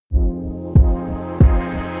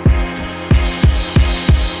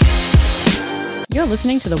You're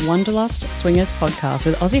listening to the Wanderlust Swingers podcast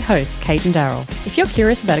with Aussie hosts Kate and Daryl. If you're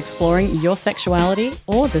curious about exploring your sexuality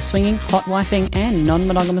or the swinging, hot wifing and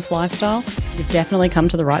non-monogamous lifestyle, you've definitely come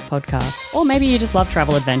to the right podcast. Or maybe you just love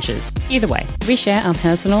travel adventures. Either way, we share our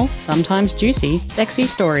personal, sometimes juicy, sexy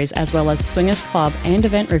stories as well as swingers club and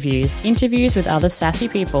event reviews, interviews with other sassy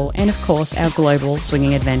people, and of course our global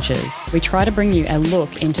swinging adventures. We try to bring you a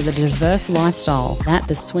look into the diverse lifestyle that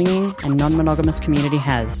the swinging and non-monogamous community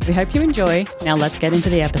has. We hope you enjoy. Now let's get into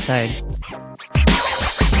the episode.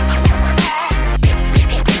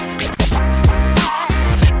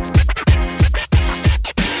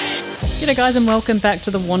 G'day guys and welcome back to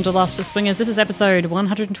the Wanderlust of Swingers. This is episode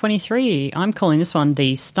 123. I'm calling this one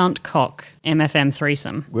the Stunt Cock MFM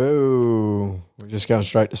Threesome. Whoa, we're just going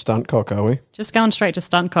straight to Stunt Cock, are we? Just going straight to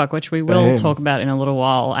Stunt Cock, which we will talk about in a little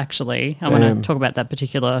while actually. I want to talk about that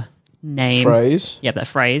particular name. Phrase? Yep, that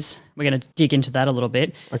phrase. We're going to dig into that a little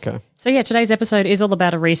bit. Okay. So yeah, today's episode is all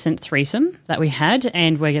about a recent threesome that we had,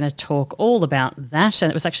 and we're going to talk all about that. And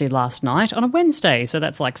it was actually last night on a Wednesday, so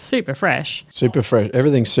that's like super fresh. Super fresh.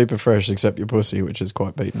 Everything's super fresh except your pussy, which is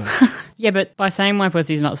quite beaten up. Yeah, but by saying my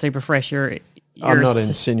pussy's not super fresh, you're I'm not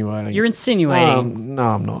insinuating. You're insinuating. No,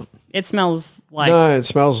 I'm not. It smells like... No, it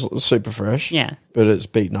smells super fresh. Yeah. But it's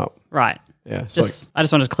beaten up. Right. Yeah. I just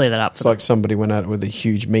wanted to clear that up. It's like somebody went at it with a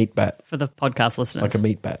huge meat bat. For the podcast listeners. Like a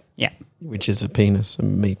meat bat. Yeah. Which is a penis. A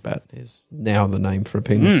meat bat is now the name for a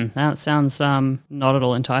penis. That sounds not at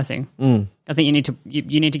all enticing. I think you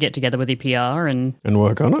need to get together with your PR and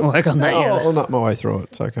work on it. Work on that. Yeah. I'll nut my way through it.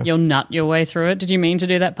 It's okay. You'll nut your way through it. Did you mean to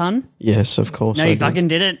do that pun? Yes, of course. No, you fucking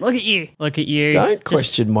did it. Look at you. Look at you. Don't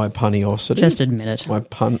question my punniosity. Just admit it. My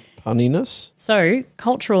punniness. So,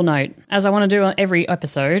 cultural note. As I want to do on every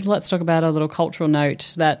episode, let's talk about a little cultural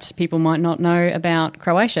note that people might not know about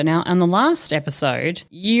Croatia. Now, on the last episode,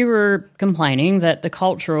 you were complaining that the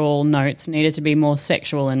cultural notes needed to be more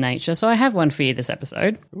sexual in nature. So I have one for you this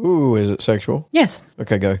episode. Ooh, is it sexual? Yes.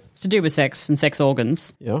 Okay, go. It's to do with sex and sex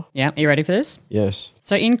organs. Yeah? Yeah. Are you ready for this? Yes.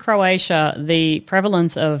 So in Croatia, the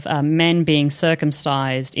prevalence of men being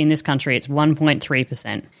circumcised in this country, it's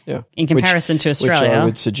 1.3%. Yeah. In comparison to Australia. Which I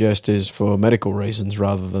would suggest is for medical reasons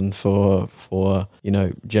rather than for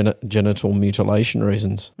genital mutilation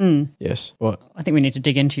reasons. Yes. What? I think we need to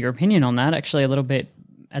dig into your opinion on that actually a little bit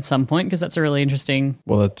at some point because that's a really interesting...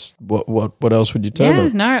 Well, that's what else would you tell me?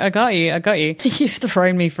 No, I got you. You've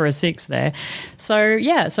thrown me for a six there. So,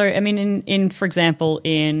 yeah. So, I mean, in for example,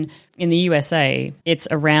 in the USA, it's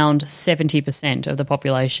around 70% of the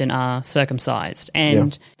population are circumcised.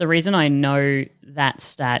 And the reason I know that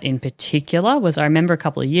stat in particular was I remember a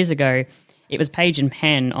couple of years ago, it was Paige and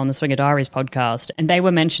Penn on the Swinger Diaries podcast, and they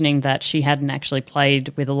were mentioning that she hadn't actually played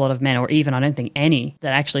with a lot of men, or even I don't think any,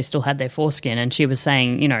 that actually still had their foreskin. And she was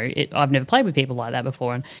saying, I've never played with people like that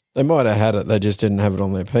before. And they might have had it, they just didn't have it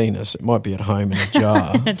on their penis. It might be at home in a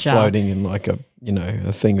jar, floating in like a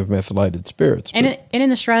thing of methylated spirits. And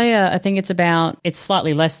in Australia, I think it's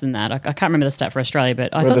slightly less than that. I can't remember the stat for Australia,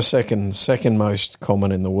 but we're the second most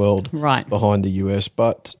common in the world, right behind the US.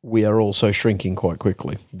 But we are also shrinking quite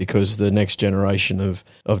quickly because the next generation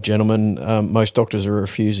of gentlemen, most doctors are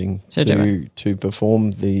refusing to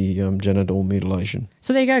perform the genital mutilation.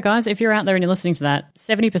 So there you go, guys. If you're out there and you're listening to that,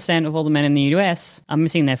 70% of all the men in the US are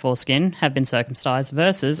missing their foreskin, have been circumcised,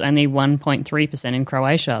 versus only 1.3% in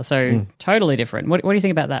Croatia. So totally different. What do you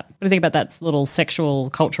think about that? What do you think about that little sexual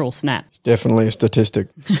cultural snap? It's definitely a statistic.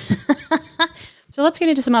 So let's get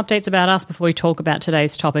into some updates about us before we talk about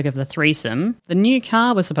today's topic of the threesome. The new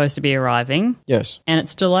car was supposed to be arriving. Yes. And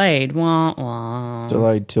it's delayed. Wah, wah.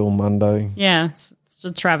 Delayed till Monday. Yeah, it's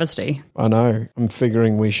a travesty. I know. I'm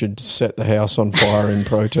figuring we should set the house on fire in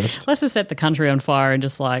protest. Let's just set the country on fire and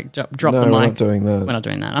just like drop the mic. No, we're not doing that. We're not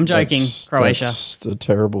doing that. I'm joking, Croatia. That's a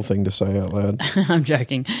terrible thing to say out loud. I'm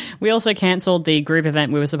joking. We also cancelled the group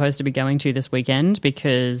event we were supposed to be going to this weekend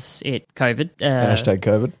because COVID. Hashtag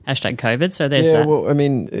COVID. Hashtag COVID. So there's that. Yeah, well, I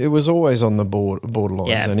mean, it was always on the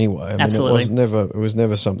borderlines anyway. I mean, absolutely. It was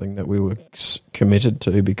never something that we were committed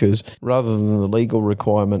to because rather than the legal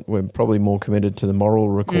requirement, we're probably more committed to the moral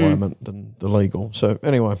requirement than the legal. So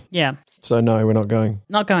anyway. Yeah. So no, we're not going.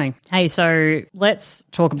 Not going. Hey, so let's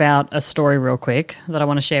talk about a story real quick that I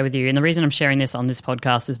want to share with you. And the reason I'm sharing this on this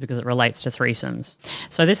podcast is because it relates to threesomes.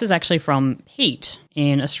 So this is actually from Pete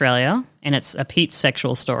in Australia, and it's a Pete's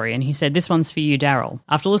sexual story. And he said, this one's for you, Daryl.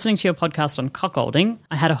 After listening to your podcast on cuckolding,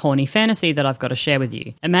 I had a horny fantasy that I've got to share with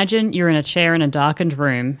you. Imagine you're in a chair in a darkened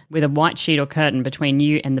room with a white sheet or curtain between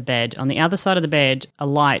you and the bed. On the other side of the bed, a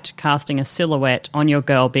light casting a silhouette on your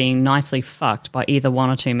girl being nicely fucked by either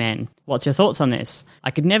one or two men. What's your thoughts on this?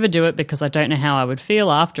 I could never do it because I don't know how I would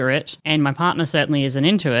feel after it, and my partner certainly isn't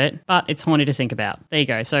into it, but it's horny to think about. There you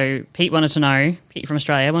go. So Pete from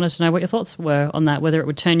Australia wanted to know what your thoughts were on that, whether it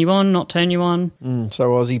would turn you on, not turn you on. So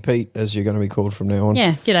Aussie Pete, as you're going to be called from now on.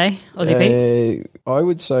 Yeah, g'day, Aussie Pete. I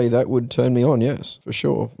would say that would turn me on, yes, for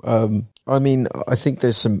sure. I mean, I think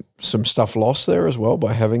there's some stuff lost there as well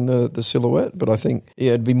by having the silhouette, but I think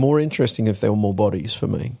it'd be more interesting if there were more bodies for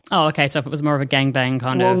me. Oh, okay, so if it was more of a gangbang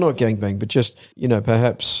kind of... Well, not gangbang, but just,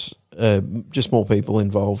 perhaps... just more people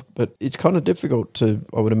involved, but it's kind of difficult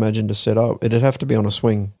I would imagine, to set up. It'd have to be on a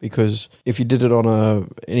swing, because if you did it on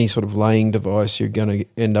any sort of laying device, you're going to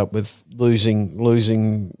end up with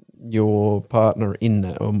losing your partner in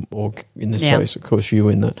that, or in this case, of course, you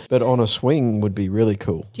in that. But on a swing would be really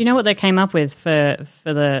cool. Do you know what they came up with for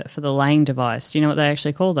the laying device? Do you know what they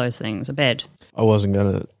actually call those things? A bed? I wasn't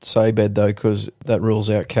going to say bed, though, because that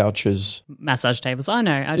rules out couches. Massage tables. I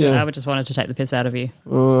know. I just wanted to take the piss out of you.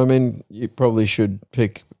 I mean, you probably should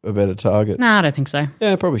pick a better target. No, I don't think so.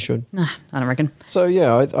 Yeah, probably should. Nah, I don't reckon. So,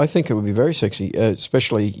 yeah, I think it would be very sexy,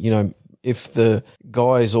 especially, if the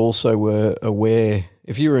guys also were aware.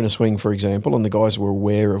 If you were in a swing, for example, and the guys were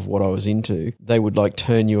aware of what I was into, they would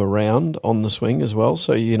turn you around on the swing as well.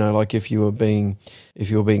 So, if you were being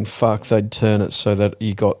fucked, they'd turn it so that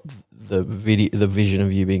you got the vision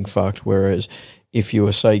of you being fucked. Whereas if you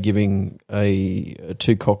were, say, giving a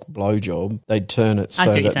two-cock blowjob, they'd turn it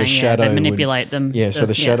so that the shadow they'd manipulate them. Yeah, so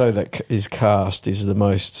the shadow that is cast is the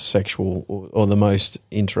most sexual or the most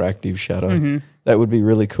interactive shadow. Mm-hmm. That would be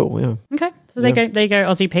really cool, yeah. Okay. So there you go,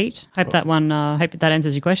 Aussie Pete. Hope that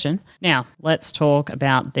answers your question. Now, let's talk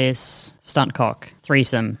about this stunt cock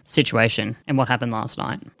threesome situation and what happened last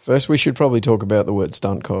night. First, we should probably talk about the word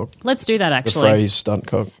stunt cock. Let's do that, actually. The phrase stunt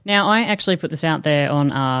cock. Now, I actually put this out there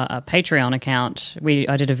on our Patreon account.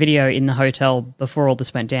 I did a video in the hotel before all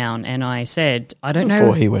this went down, and I said, I don't know...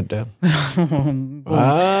 Before he went down.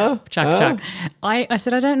 Chuck. I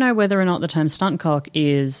said, I don't know whether or not the term stunt cock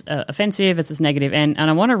is offensive, it's negative, and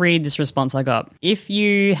I want to read this response I got. If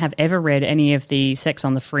you have ever read any of the Sex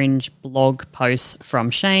on the Fringe blog posts from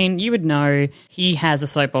Shane, you would know he has a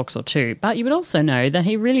soapbox or two, but you would also know that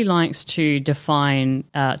he really likes to define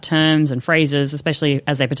terms and phrases, especially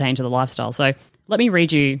as they pertain to the lifestyle. So let me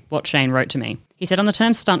read you what Shane wrote to me. He said, on the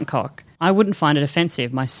term stunt cock, I wouldn't find it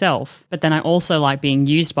offensive myself, but then I also like being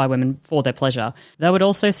used by women for their pleasure. Though it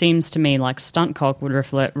also seems to me like stunt cock would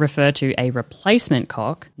refer to a replacement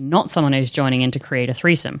cock, not someone who's joining in to create a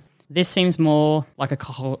threesome. This seems more like a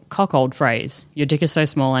cock-old phrase. Your dick is so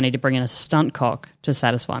small, I need to bring in a stunt cock to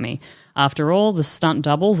satisfy me. After all, the stunt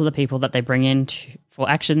doubles are the people that they bring in for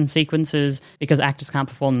action sequences because actors can't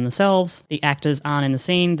perform them themselves. The actors aren't in the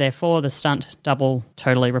scene, therefore the stunt double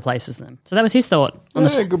totally replaces them. So that was his thought.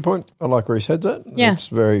 Good point. I like where his head's at. Yeah. It's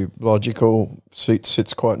very logical,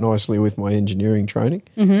 sits quite nicely with my engineering training.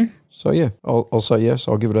 Mm-hmm. So, yeah, I'll say yes.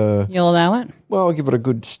 I'll give it a... You'll allow it? Well, I'll give it a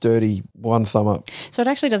good sturdy one thumb up. So it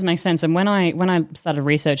actually does make sense. And when I started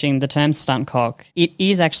researching the term stunt cock, it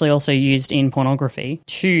is actually also used in pornography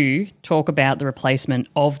to talk about the replacement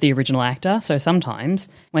of the original actor. So sometimes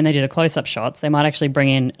when they do the close-up shots, they might actually bring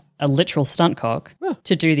in a literal stunt cock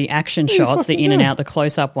to do the action shots, the in and out, the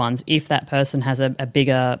close-up ones, if that person has a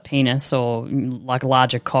bigger penis or like a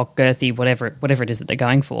larger cock, girthy, whatever it is that they're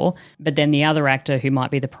going for. But then the other actor who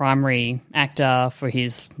might be the primary actor for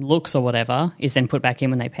his looks or whatever is then put back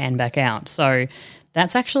in when they pan back out. So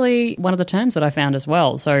that's actually one of the terms that I found as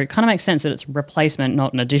well. So it kind of makes sense that it's replacement,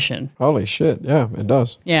 not an addition. Holy shit, yeah, it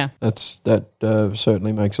does. Yeah. That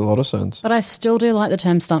certainly makes a lot of sense. But I still do like the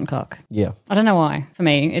term stunt cock. Yeah. I don't know why. For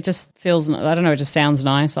me, it just feels, I don't know, it just sounds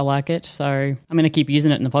nice. I like it. So I'm going to keep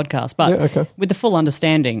using it in the podcast. But with the full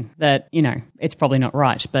understanding that, it's probably not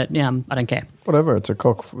right. But yeah, I don't care. Whatever, it's a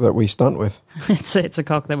cock that we stunt with. it's a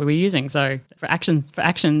cock that we were using. So for action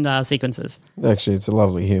sequences. Actually, it's a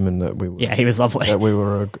lovely human that we were. Yeah, he was lovely. That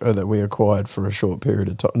we acquired for a short period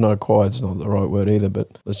of time. Not acquired's not the right word either,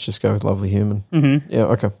 but let's just go with lovely human. Mm-hmm. Yeah,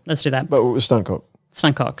 okay. Let's do that. But it was stunt cock.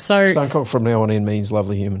 Stunt cock. So stunt cock from now on in means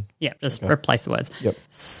lovely human. Yeah, just replace the words. Yep.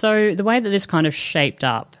 So the way that this kind of shaped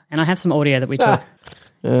up, and I have some audio that we took.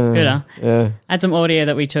 It's good, huh? Yeah. I had some audio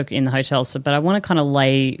that we took in the hotel, but I want to kind of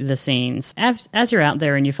lay the scenes. As you're out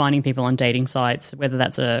there and you're finding people on dating sites, whether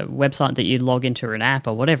that's a website that you log into or an app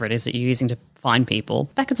or whatever it is that you're using to find people,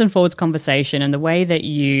 backwards and forwards conversation and the way that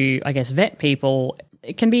you, I guess, vet people,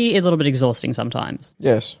 it can be a little bit exhausting sometimes.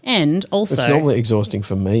 Yes. And also... It's normally exhausting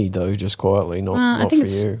for me, though, just quietly, not for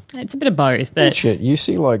you. It's a bit of both. But shit, you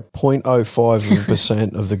see like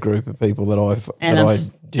 0.05% of the group of people that I deal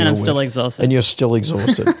with. And I'm still exhausted. And you're still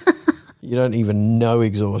exhausted. You don't even know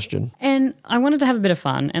exhaustion. And I wanted to have a bit of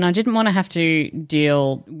fun, and I didn't want to have to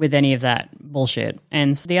deal with any of that bullshit.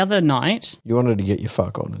 And so the other night... You wanted to get your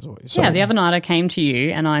fuck on, is what you're saying. Yeah, the other night I came to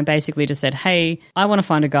you and I basically just said, hey, I want to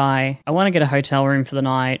find a guy. I want to get a hotel room for the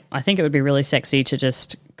night. I think it would be really sexy to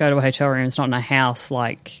just go to a hotel room. It's not in a house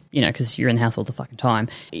like, you know, because you're in the house all the fucking time.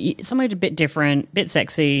 Somewhere a bit different, bit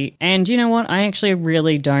sexy. And you know what? I actually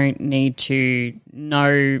really don't need to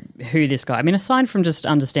know who this guy... I mean, aside from just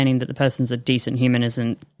understanding that the person's a decent human,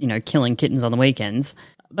 isn't, you know, killing kittens on the weekends...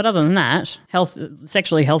 But other than that,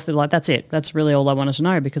 sexually healthy, like that's it. That's really all I wanted to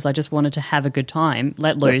know because I just wanted to have a good time,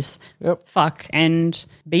 let loose, fuck, and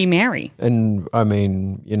be merry. And, I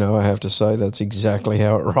mean, you know, I have to say that's exactly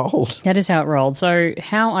how it rolled. That is how it rolled. So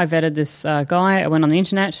how I vetted this guy, I went on the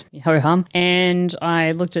internet, ho-hum, and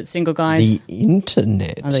I looked at single guys. The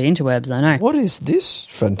internet? Oh, the interwebs, I know. What is this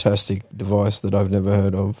fantastic device that I've never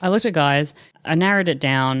heard of? I looked at guys. I narrowed it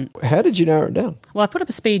down. How did you narrow it down? Well, I put up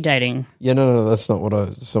a speed dating. Yeah, no, that's not what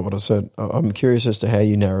I said. I'm curious as to how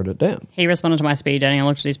you narrowed it down. He responded to my speed dating. I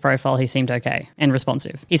looked at his profile. He seemed okay and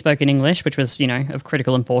responsive. He spoke in English, which was, you know, of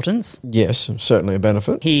critical importance. Yes, certainly a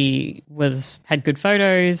benefit. He had good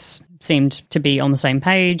photos, seemed to be on the same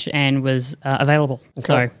page and was available.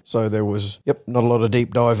 Okay. So there was, not a lot of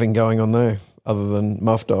deep diving going on there. Other than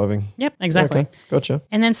muff diving. Yep, exactly. Okay, gotcha.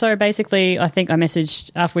 And then so basically I think I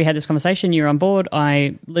messaged, after we had this conversation, you were on board,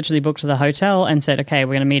 I literally booked the hotel and said, okay,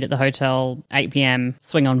 we're going to meet at the hotel, 8 p.m,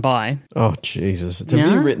 swing on by. Oh, Jesus. Have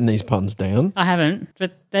you written these puns down? I haven't,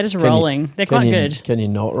 but they're just rolling. They're quite good. Can you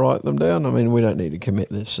not write them down? I mean, we don't need to commit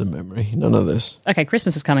this to memory. None of this. Okay,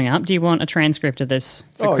 Christmas is coming up. Do you want a transcript of this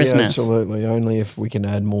for Christmas? Yeah, absolutely. Only if we can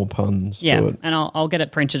add more puns to it. And I'll get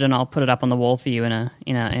it printed and I'll put it up on the wall for you in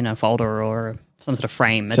a folder or some sort of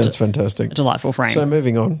frame. Sounds fantastic. A delightful frame. So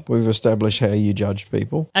moving on, we've established how you judged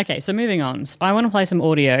people. Okay, so moving on. I want to play some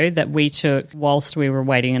audio that we took whilst we were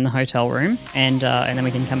waiting in the hotel room, and then we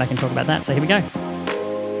can come back and talk about that. So here we go.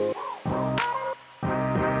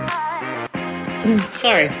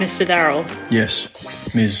 Sorry, Mr. Darryl.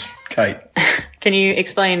 Yes, Ms. Kate. Can you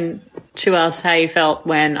explain to us how you felt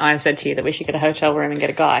when I said to you that we should get a hotel room and get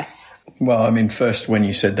a guy? Well, I mean, first when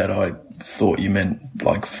you said that, I thought you meant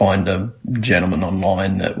like find a gentleman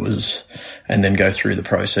online and then go through the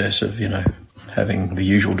process of, you know, having the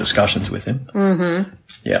usual discussions with him. Mm-hmm.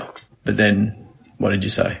 Yeah. But then what did you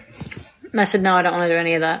say? I said, no, I don't want to do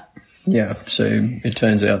any of that. Yeah. So it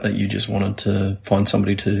turns out that you just wanted to find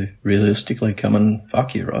somebody to realistically come and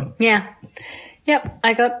fuck you, right? Yeah. Yep.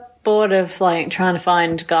 I got bored of like trying to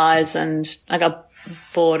find guys, and I got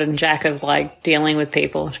bored and jack of like dealing with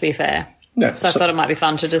people, to be fair. Yeah, so I thought it might be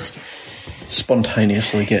fun to just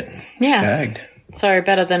spontaneously get shagged. So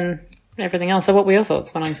better than everything else. So what were your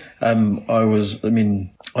thoughts when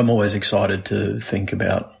I'm always excited to think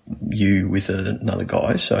about you with another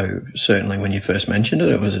guy. So certainly when you first mentioned it,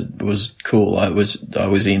 it was cool. I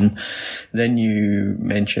was in. Then you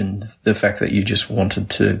mentioned the fact that you just wanted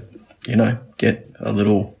to, you know, get a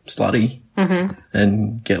little slutty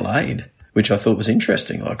and get laid, which I thought was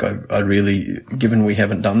interesting. Like I really, given we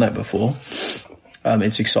haven't done that before,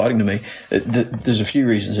 it's exciting to me. There's a few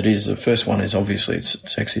reasons it is. The first one is obviously it's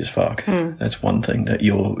sexy as fuck. That's one thing, that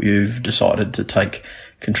you've decided to take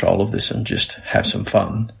control of this and just have some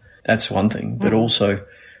fun. That's one thing. But also,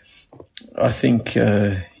 I think,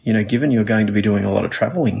 you know, given you're going to be doing a lot of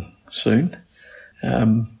travelling soon,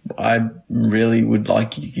 I really would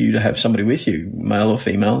like you to have somebody with you, male or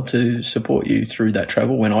female, to support you through that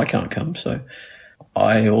travel when I can't come. So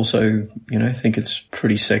I also, you know, think it's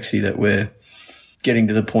pretty sexy that we're getting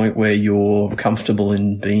to the point where you're comfortable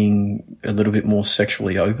in being a little bit more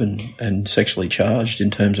sexually open and sexually charged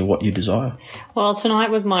in terms of what you desire. Well,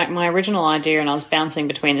 tonight was my original idea, and I was bouncing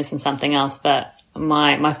between this and something else, but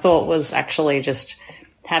my thought was actually just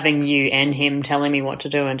having you and him telling me what to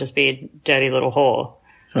do and just be a dirty little whore.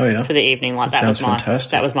 Oh, yeah. For the evening. Like that sounds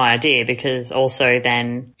fantastic. That was my idea, because also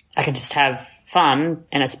then I can just have fun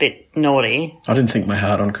and it's a bit naughty. I didn't think my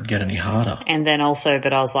hard-on could get any harder. And then also,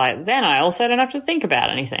 but I was like, then I also don't have to think about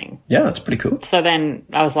anything. Yeah, that's pretty cool. So then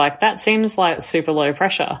I was like, that seems like super low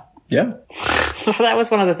pressure. Yeah. So that was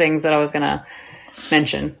one of the things that I was going to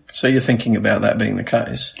mention. So you're thinking about that being the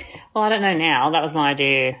case? Well, I don't know now. That was my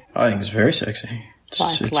idea. I think it's very sexy.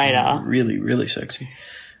 It's later. Really, really sexy.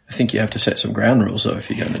 I think you have to set some ground rules, though, if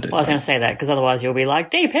you're going to do that. Well, I was going to say that, because otherwise you'll be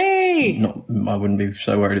like, DP! I wouldn't be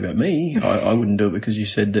so worried about me. I wouldn't do it because you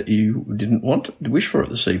said that you didn't wish for it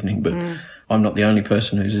this evening, but I'm not the only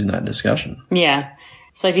person who's in that discussion. Yeah.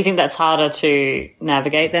 So do you think that's harder to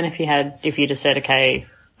navigate then if you just said, okay,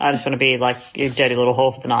 I just want to be like your dirty little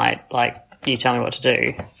whore for the night, like you tell me what to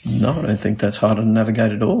do. No, I don't think that's hard to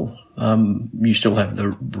navigate at all. You still have the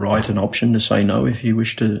right and option to say no if you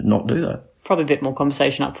wish to not do that. Probably a bit more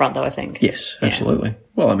conversation up front, though, I think. Yes, absolutely. Yeah.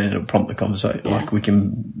 Well, I mean, it'll prompt the conversation. Yeah. Like,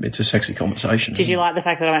 it's a sexy conversation. Did you like the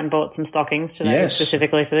fact that I went and bought some stockings today? Yes.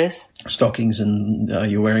 Specifically for this? Stockings, and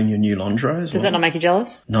you're wearing your new lingerie as well. Does that not make you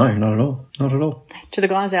jealous? No, not at all. Not at all. To the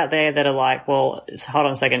guys out there that are like, well, hold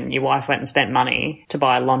on a second, your wife went and spent money to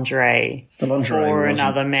buy lingerie for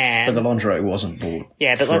another man. But the lingerie wasn't bought.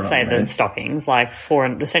 Yeah, but let's say the stockings, like for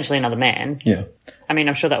essentially another man. Yeah. I mean,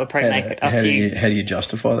 I'm sure that would probably make a few... How do you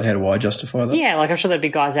justify that? How do I justify that? Yeah, like I'm sure there'd be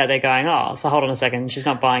guys out there going, oh, so hold on a second, she's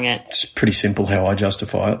not buying it. It's pretty simple how I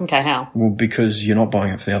justify it. Okay, how? Well, because you're not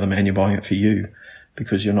buying it for the other man, you're buying it for you.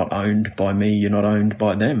 Because you're not owned by me, you're not owned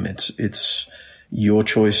by them. It's your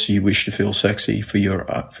choice. You wish to feel sexy for your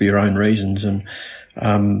own reasons. And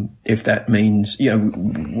if that means,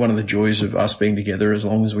 one of the joys of us being together as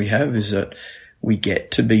long as we have is that we get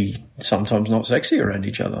to be sometimes not sexy around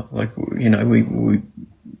each other. Like,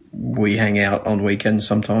 we hang out on weekends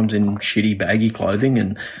sometimes in shitty baggy clothing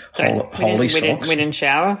and holey socks. We didn't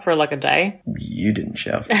shower for like a day. You didn't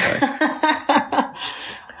shower for a day.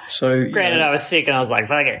 So, granted, I was sick and I was like,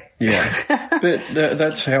 fuck it. Yeah. But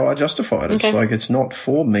that's how I justify it. It's like, it's not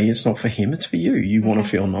for me, it's not for him, it's for you. You want to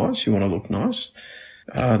feel nice, you want to look nice.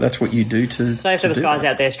 That's what you do to. So if there was guys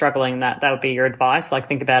out there struggling, that would be your advice. Like,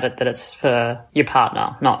 think about it that it's for your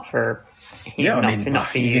partner, not for him, not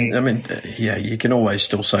for you. You can always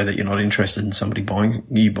still say that you're not interested in somebody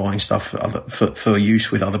buying stuff for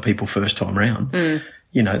use with other people first time round. Mm.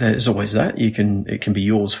 There's always that. It can be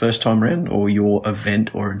yours first time round, or your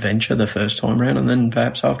event or adventure the first time round, and then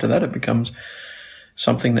perhaps after that it becomes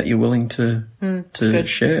something that you're willing to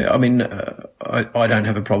share. I mean, I don't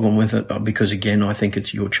have a problem with it because, again, I think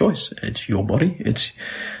it's your choice. It's your body. It's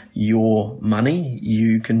your money.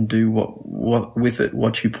 You can do what with it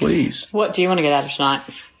what you please. What do you want to get out of tonight?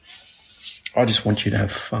 I just want you to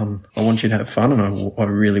have fun. I want you to have fun, and I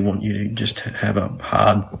really want you to just have a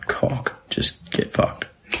hard cock. Just get fucked.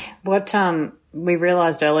 What we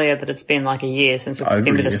realised earlier that it's been like a year since we've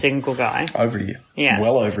been with a single guy. Over a year. Yeah.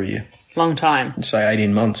 Well over a year. Long time. I'd say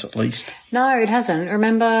 18 months at least. No, it hasn't.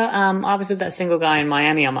 Remember, I was with that single guy in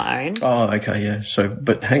Miami on my own. Oh, okay, yeah. So,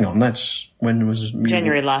 but hang on, that's when was...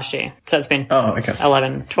 January last year. So it's been 12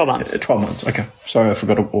 months. 12 months, okay. Sorry, I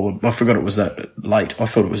forgot it was that late. I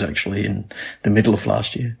thought it was actually in the middle of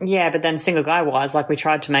last year. Yeah, but then single guy-wise, like we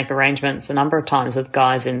tried to make arrangements a number of times with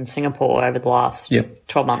guys in Singapore over the last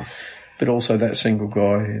 12 months. But also that single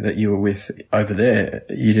guy that you were with over there,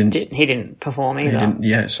 he didn't perform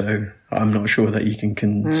either. So I'm not sure that you can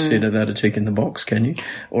consider that a tick in the box, can you?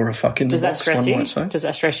 Or a fuck in the box, one might say. Does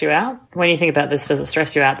that stress you out? When you think about this, does it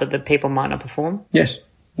stress you out that the people might not perform? Yes,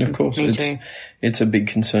 of course. Me too. It's a big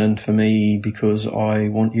concern for me because I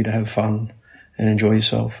want you to have fun and enjoy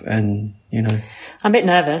yourself and, I'm a bit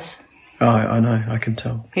nervous. Oh, I know, I can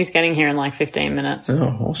tell. He's getting here in like 15 minutes. Oh,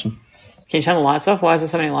 awesome. Can you turn the lights off? Why is there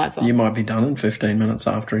so many lights on? You might be done in 15 minutes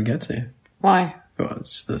after he gets here. Why? Well,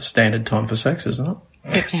 it's the standard time for sex, isn't it?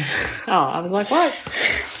 15. Oh, I was like,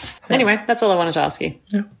 what? Anyway, that's all I wanted to ask you.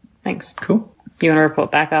 Yeah. Thanks. Cool. You want to report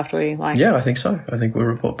back after we Yeah, I think so. I think we'll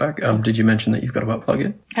report back. Did you mention that you've got a butt plug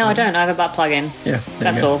in? Oh, I don't. I have a butt plug in. Yeah.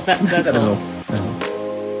 That's all. That is all. That is all.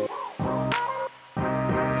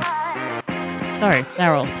 Sorry,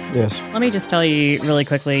 Daryl. Yes. Let me just tell you really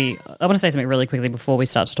quickly. I want to say something really quickly before we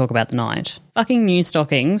start to talk about the night. Fucking new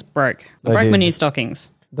stockings broke. I broke my new stockings.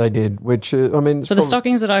 They did, which So the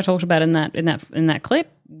stockings that I talked about in that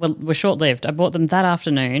clip were short-lived. I bought them that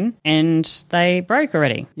afternoon and they broke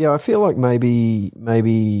already. Yeah, I feel like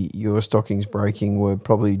maybe your stockings breaking were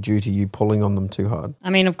probably due to you pulling on them too hard. I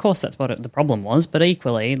mean, of course that's what the problem was, but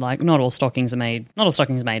equally, like not all stockings are made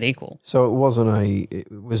equal. So was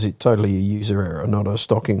it totally a user error, not a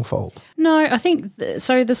stocking fault? No, I think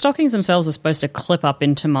so the stockings themselves were supposed to clip up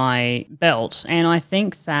into my belt, and I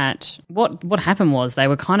think that what happened was they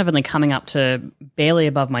were kind of only coming up to barely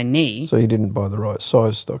above my knee. So you didn't buy the right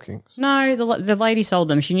size stockings? No, the lady sold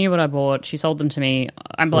them. She knew what I bought. She sold them to me.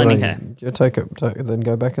 I'm blaming her. You then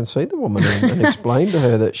go back and see the woman and explain to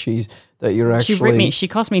her that you're actually... She ripped me. She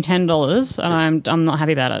cost me $10 and I'm not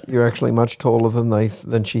happy about it. You're actually much taller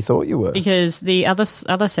than she thought you were. Because the other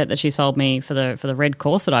set that she sold me for the red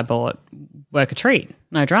corset I bought work a treat.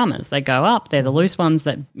 No dramas. They go up. They're the loose ones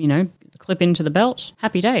that, clip into the belt.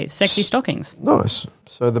 Happy days. Sexy stockings. Nice.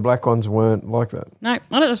 So the black ones weren't like that? No,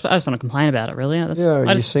 I just want to complain about it, really.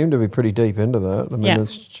 You seem to be pretty deep into that. I mean,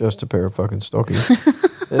 it's just a pair of fucking stockings.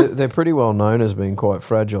 They're pretty well known as being quite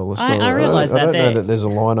fragile. I realise that. I don't know that there's a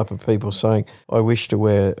lineup of people saying, I wish to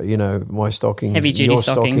wear, my stockings, heavy-duty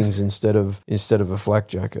stockings instead of a flak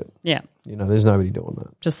jacket. Yeah. There's nobody doing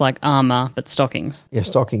that. Just like armour, but stockings. Yeah,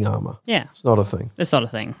 stocking armour. Yeah. It's not a thing. It's not a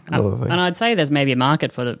thing. Not a thing. And I'd say there's maybe a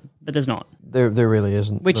market for it, but there's not. There really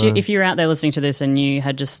isn't. Which, no. if you're out there listening to this and you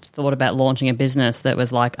had just thought about launching a business that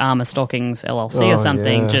was like Armour Stockings LLC or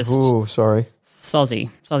something, just sorry. Sozzy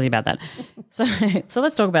about that. So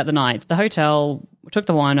let's talk about the nights. The hotel, we took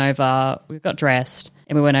the wine over, we got dressed,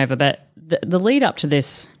 and we went over. But the lead up to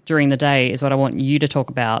this during the day is what I want you to talk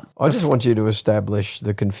about. I just want you to establish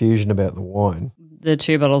the confusion about the wine. The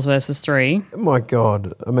 2 bottles versus 3. My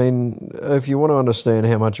God. I mean, if you want to understand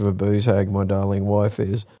how much of a booze hag my darling wife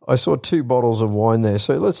is, I saw 2 bottles of wine there.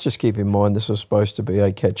 So let's just keep in mind this was supposed to be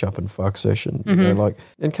a catch up and fuck session.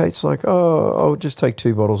 And Kate's like, oh, I'll just take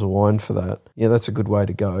 2 bottles of wine for that. Yeah, that's a good way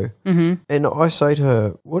to go. Mm-hmm. And I say to her,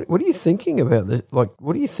 what are you thinking about this? Like,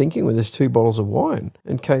 what are you thinking with this 2 bottles of wine?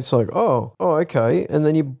 And Kate's like, oh, okay. And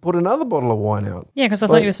then you put another bottle of wine out. Yeah, because I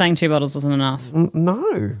thought you were saying 2 bottles wasn't enough.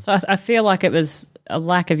 No. So I feel like it was a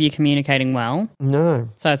lack of you communicating well. No.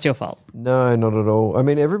 So it's your fault. No, not at all. I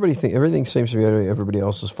mean, everything seems to be everybody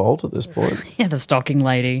else's fault at this point. Yeah, the stocking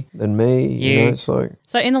lady. Than me. You. It's like...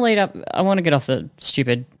 So in the lead up, I want to get off the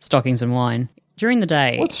stupid stockings and wine. During the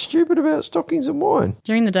day... What's stupid about stockings and wine?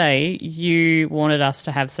 During the day, you wanted us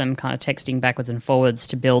to have some kind of texting backwards and forwards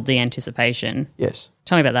to build the anticipation. Yes.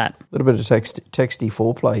 Tell me about that. A little bit of texty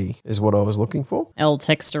foreplay is what I was looking for. El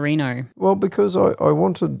Texterino. Well, because I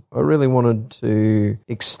really wanted to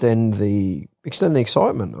extend the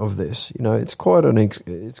excitement of this. It's quite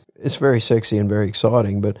it's very sexy and very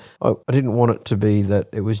exciting, but I didn't want it to be that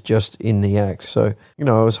it was just in the act. So, I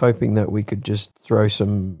was hoping that we could just throw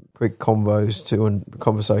some quick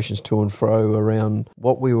conversations to and fro around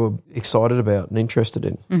what we were excited about and interested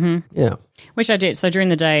in. Mm-hmm. Yeah. Which I did. So during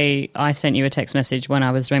the day, I sent you a text message when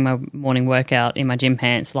I was doing my morning workout in my gym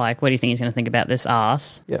pants, like, what do you think he's going to think about this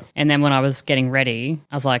ass? Yeah. And then when I was getting ready,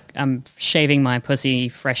 I was like, I'm shaving my pussy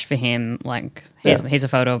fresh for him. Like, here's a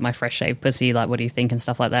photo of my fresh shaved pussy. Like, what do you think and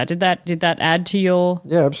stuff like that. Did that add to your...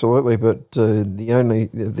 Yeah, absolutely. But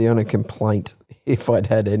the only complaint, if I'd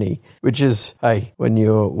had any, which is, hey, when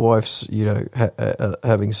your wife's,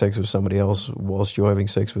 having sex with somebody else whilst you're having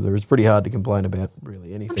sex with her, it's pretty hard to complain about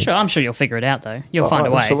really anything. I'm sure you'll figure it out though. You'll find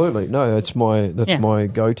a way. Absolutely. No, that's my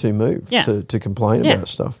go-to move to complain about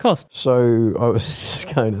stuff. Of course. So I was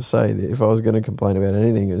just going to say that if I was going to complain about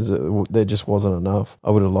anything, is there just wasn't enough. I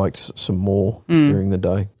would have liked some more during the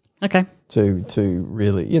day. Okay. To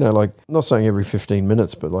really, like, not saying every 15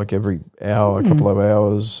 minutes, but like every hour, a couple of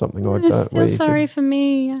hours, something like that. Feel sorry for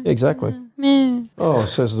me. Exactly. Oh,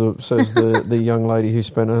 says the young lady who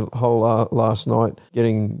spent a whole last night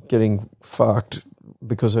getting fucked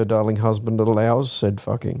because her darling husband allows said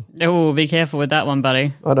fucking. Oh, be careful with that one,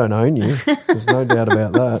 buddy. I don't own you. There's no doubt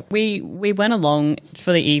about that. We went along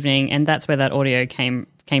for the evening, and that's where that audio came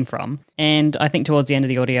from. And I think towards the end of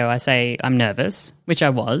the audio, I say I'm nervous, which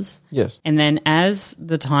I was. Yes. And then as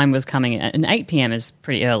the time was coming, and 8 p.m. is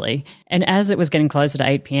pretty early, and as it was getting closer to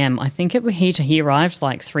 8 p.m., I think he arrived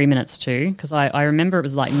like 3 minutes to, because I remember it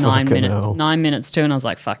was like 9 minutes. Hell. 9 minutes to, and I was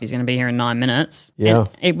like, fuck, he's going to be here in 9 minutes. Yeah. And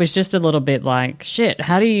it was just a little bit like, shit,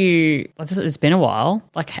 how do you, it's been a while.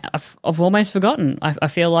 Like, I've almost forgotten. I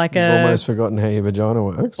feel like You've almost forgotten how your vagina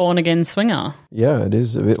works. Born-again swinger. Yeah, it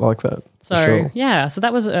is a bit like that. So, sure. Yeah, so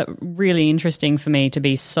that was really interesting for me to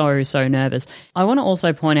be so nervous. I want to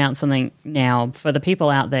also point out something now for the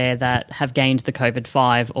people out there that have gained the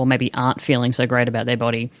COVID-5 or maybe aren't feeling so great about their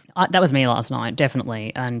body. That was me last night,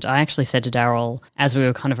 definitely. And I actually said to Daryl, as we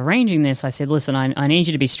were kind of arranging this, I said, listen, I need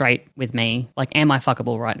you to be straight with me. Like, am I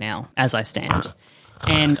fuckable right now as I stand?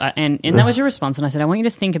 And that was your response. And I said, I want you to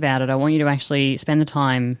think about it. I want you to actually spend the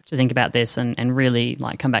time to think about this and really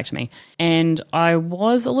like come back to me. And I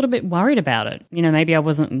was a little bit worried about it. Maybe I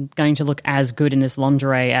wasn't going to look as good in this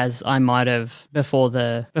lingerie as I might have before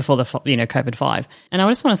the COVID-5. And I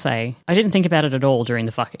just want to say, I didn't think about it at all during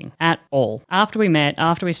the fucking, at all. After we met,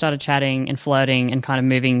 after we started chatting and flirting and kind of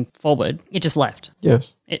moving forward, it just left.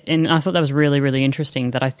 Yes. And I thought that was really, really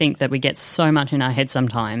interesting, that I think that we get so much in our head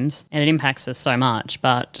sometimes and it impacts us so much,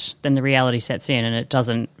 but then the reality sets in and it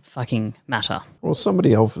doesn't fucking matter. Well,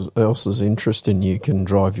 somebody else's interest in you can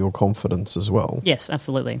drive your confidence as well. Yes,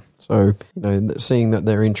 absolutely. So, seeing that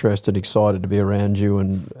they're interested, excited to be around you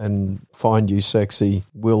and find you sexy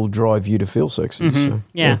will drive you to feel sexy. Mm-hmm. So,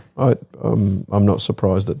 yeah. I'm not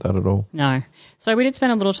surprised at that at all. No. So we did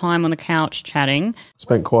spend a little time on the couch chatting.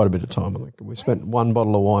 Spent quite a bit of time on we spent one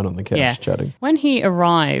bottle of wine on the couch chatting. When he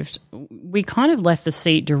arrived, we kind of left the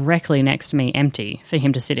seat directly next to me empty for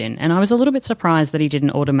him to sit in, and I was a little bit surprised that he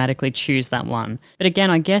didn't automatically choose that one. But again,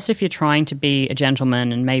 I guess if you're trying to be a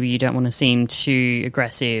gentleman and maybe you don't want to seem too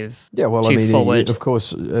aggressive, too forward. Of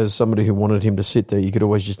course, as somebody who wanted him to sit there, you could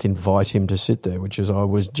always just invite him to sit there, which is I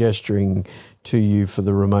was gesturing to you for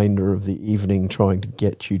the remainder of the evening, trying to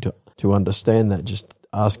get you to understand that. Just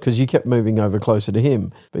ask, because you kept moving over closer to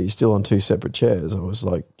him, but you're still on two separate chairs. I was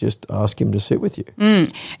like, just ask him to sit with you.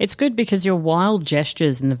 It's good because your wild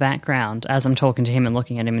gestures in the background as I'm talking to him and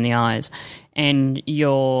looking at him in the eyes, and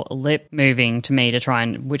your lip moving to me to try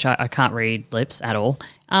and, which I can't read lips at all.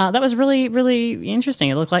 That was really, really interesting.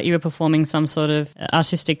 It looked like you were performing some sort of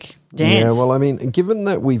artistic dance. Yeah, well, I mean, given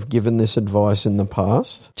that we've given this advice in the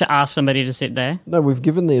past. To ask somebody to sit there? No, we've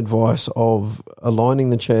given the advice of aligning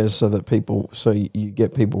the chairs so that you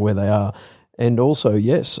get people where they are. And also,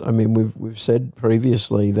 yes, I mean, we've said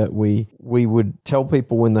previously that we would tell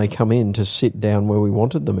people when they come in to sit down where we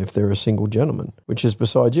wanted them if they're a single gentleman, which is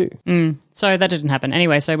beside you. So that didn't happen.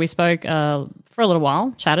 Anyway, so we spoke for a little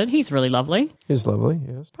while, chatted. He's really lovely. He's lovely,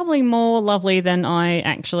 yes. Probably more lovely than I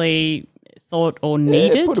actually thought or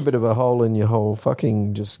needed. It put a bit of a hole in your whole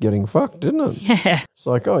fucking just getting fucked, didn't it? Yeah. It's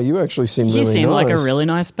like, oh, you actually seem really nice. You seem like a really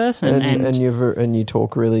nice person. And you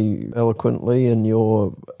talk really eloquently and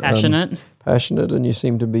you're passionate, and you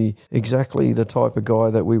seem to be exactly the type of guy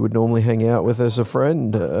that we would normally hang out with as a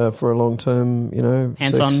friend for a long-term,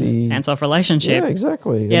 hands-off relationship. Yeah,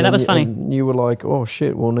 exactly. Yeah, that was funny. And you were like, oh,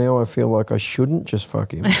 shit, well, now I feel like I shouldn't just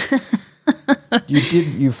fuck him.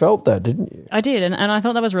 You felt that, didn't you? I did, and I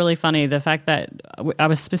thought that was really funny, the fact that I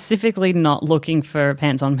was specifically not looking for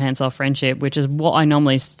pants-on, pants-off friendship, which is what I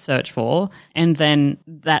normally search for, and then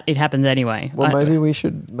that it happened anyway. Well, maybe we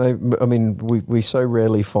should, we so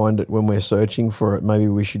rarely find it when we're searching for it, maybe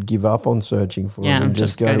we should give up on searching for it and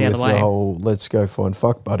just go with the whole let's go find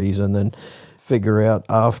fuck buddies and then figure out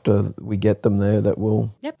after we get them there that we'll...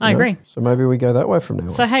 Yep, I agree. So maybe we go that way from now on.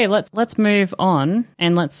 So, hey, let's move on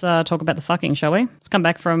and let's talk about the fucking, shall we?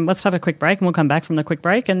 Let's have a quick break and we'll come back from the quick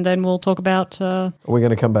break and then we'll talk about... Are we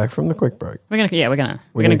going to come back from the quick break? We're going to go.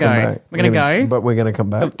 We're going to go. But we're going to come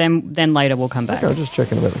back. But then later we'll come back. Okay, I'm just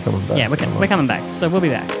checking about the coming back. Yeah, we're coming back. So we'll be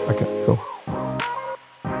back. Okay, cool.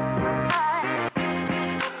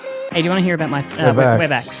 Hey, do you want to hear about my... We're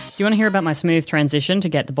back. Do you want to hear about my smooth transition to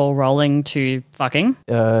get the ball rolling to fucking?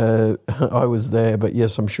 I was there, but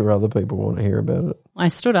yes, I'm sure other people want to hear about it. I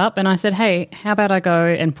stood up and I said, hey, how about I go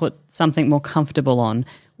and put something more comfortable on?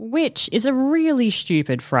 Which is a really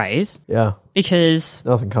stupid phrase. Yeah. Because...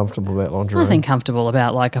 Nothing comfortable about lingerie. Nothing comfortable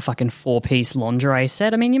about like a fucking 4-piece lingerie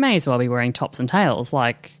set. I mean, you may as well be wearing tops and tails.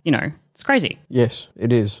 Like, it's crazy. Yes,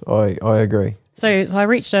 it is. I agree. So I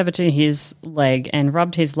reached over to his leg and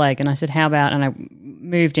rubbed his leg and I said, how about, and I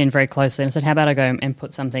moved in very closely and I said, how about I go and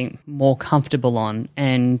put something more comfortable on?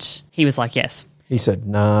 And he was like, yes. He said,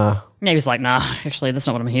 nah. Yeah, he was like, nah, actually, that's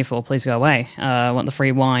not what I'm here for. Please go away. I want the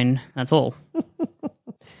free wine. That's all.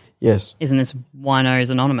 Yes. Isn't this Winos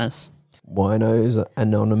Anonymous? Winos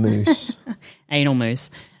Anonymous. Anal mousse.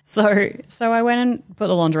 So I went and put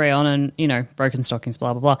the lingerie on and, broken stockings,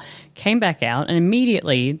 blah, blah, blah. Came back out and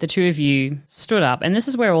immediately the two of you stood up. And this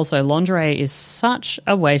is where also lingerie is such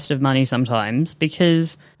a waste of money sometimes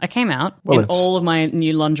because I came out in all of my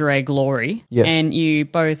new lingerie glory. Yes. And you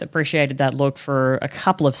both appreciated that look for a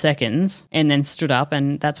couple of seconds and then stood up.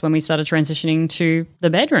 And that's when we started transitioning to the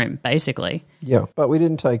bedroom, basically. Yeah, but we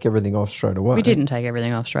didn't take everything off straight away. We didn't take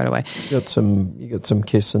everything off straight away. You got some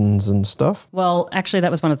kissings and stuff. Well, actually,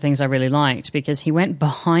 that was one of the things I really liked because he went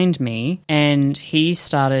behind me and he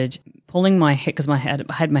started pulling my hair, because I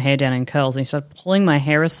had my hair down in curls, and he started pulling my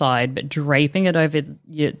hair aside but draping it over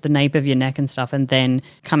the nape of your neck and stuff, and then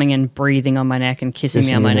coming and breathing on my neck and kissing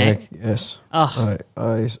me on my neck. Yes. Oh.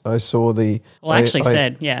 I saw the... Well,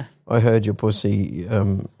 yeah. I heard your pussy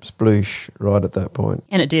sploosh right at that point.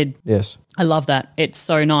 And it did. Yes. I love that. It's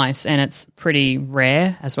so nice and it's pretty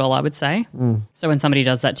rare as well, I would say. So when somebody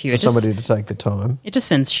does that to you, somebody to take the time. It just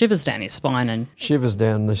sends shivers down your spine. And shivers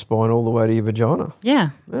down the spine all the way to your vagina.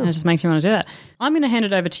 Yeah. It just makes you want to do that. I'm going to hand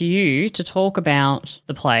it over to you to talk about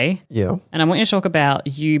the play. Yeah. And I want you to talk about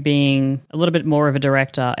you being a little bit more of a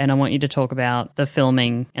director, and I want you to talk about the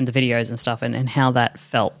filming and the videos and stuff and how that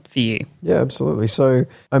felt for you. Yeah, absolutely. So,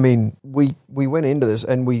 I mean, we went into this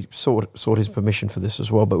and we sought his permission for this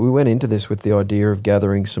as well, but we went into this with the idea of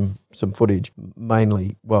gathering some footage,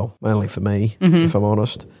 mainly for me, if I'm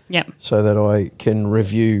honest. Yeah. So that I can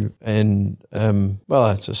review and,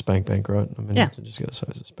 that's a spank bank, right? I mean, I'm just going to say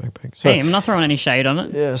it's a spank bank. So, Hey, I'm not throwing any shade on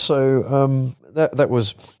it. yeah, so that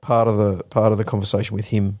was part of the conversation with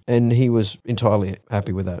him, and he was entirely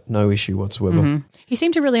happy with that. No issue whatsoever. He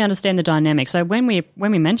seemed to really understand the dynamic. So when we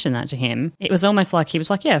mentioned that to him, it was almost like he was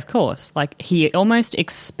like, yeah, of course. Like he almost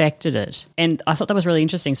expected it. And I thought that was really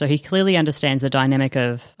interesting. So he clearly understands the dynamic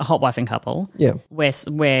of a hot wifing couple. Yeah.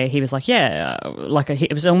 Where he was like, yeah,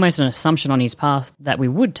 it was almost an assumption on his part that we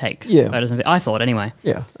would take photos of it. I thought anyway.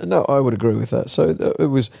 Yeah. No, I would agree with that. So it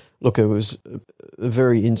was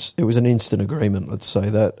an instant agreement, let's say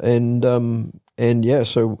that. And yeah,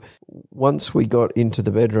 so once we got into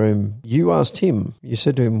the bedroom, you asked him, you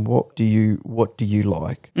said to him, what do you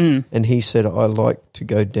like? And he said, I like to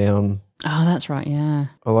go down. Oh, that's right, yeah.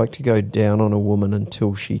 I like to go down on a woman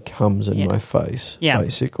until she comes in my face,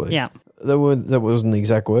 basically. Yeah. That wasn't the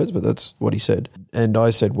exact words, but that's what he said. And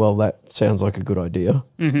I said, well, that sounds like a good idea.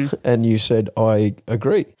 Mm-hmm. And you said, I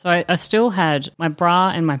agree. So I still had, my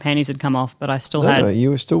bra and my panties had come off, but I still had... No,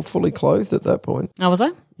 you were still fully clothed at that point. Oh, was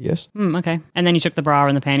I? Yes. Okay. And then you took the bra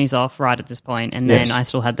and the panties off right at this point, and then I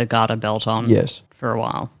still had the garter belt on for a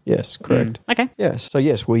while. Yes, correct. Okay. Yes. So,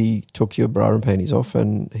 yes, we took your bra and panties off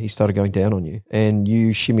and he started going down on you. And you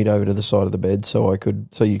shimmied over to the side of the bed so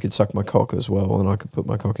you could suck my cock as well, and I could put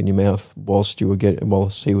my cock in your mouth whilst he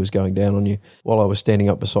was going down on you while I was standing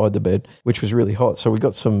up beside the bed, which was really hot. So I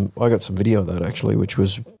got some video of that actually, which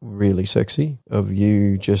was really sexy, of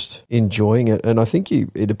you just enjoying it. And I think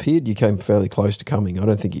it appeared you came fairly close to coming. I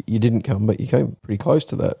don't think you didn't come, but you came pretty close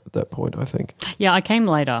to that at that point, I think. Yeah, I came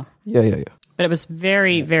later. Yeah. But it was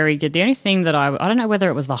very, very good. The only thing that I don't know whether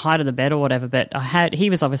it was the height of the bed or whatever, but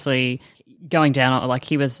he was obviously going down, like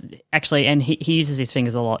he was actually, and he uses his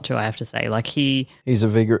fingers a lot too, I have to say. Like he's a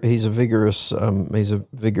vigorous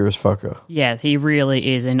fucker. Yeah, he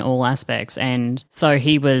really is in all aspects. And so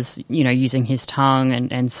he was, using his tongue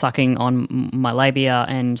and sucking on my labia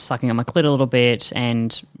and sucking on my clit a little bit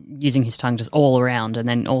and using his tongue just all around, and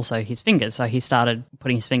then also his fingers. So he started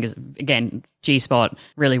putting his fingers, again, G-spot,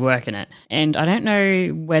 really working it. And I don't know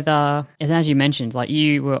whether, as you mentioned, like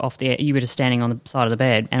you were just standing on the side of the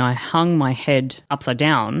bed, and I hung my head upside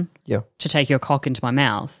down to take your cock into my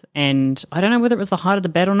mouth. And I don't know whether it was the height of the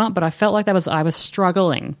bed or not, but I felt like I was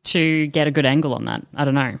struggling to get a good angle on that. I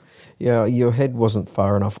don't know. Yeah, your head wasn't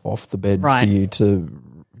far enough off the bed for you to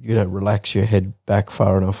relax your head back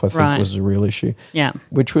far enough, I think was the real issue. Yeah.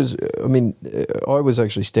 Which was, I was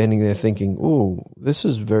actually standing there thinking, oh, this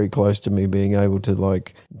is very close to me being able to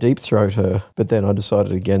like deep throat her. But then I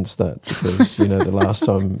decided against that because, the last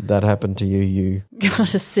time that happened to you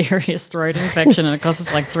got a serious throat infection and it cost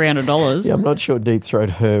us like $300. Yeah, I'm not sure deep throat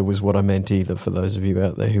her was what I meant either, for those of you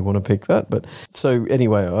out there who want to pick that. But so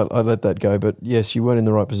anyway, I let that go. But yes, you weren't in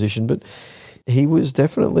the right position. But he was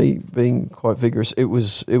definitely being quite vigorous. It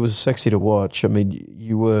was sexy to watch. I mean,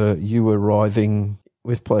 you were writhing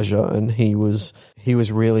with pleasure, and he was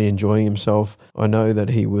really enjoying himself. I know that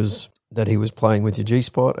he was playing with your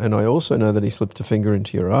G-spot, and I also know that he slipped a finger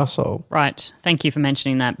into your arsehole. Right. Thank you for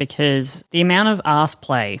mentioning that, because the amount of arse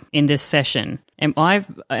play in this session, and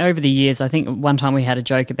over the years, I think one time we had a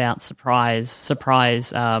joke about surprise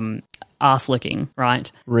arse licking,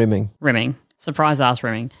 right? Rimming. Surprise ass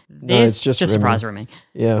rimming. No, it's just rimming. Surprise rimming.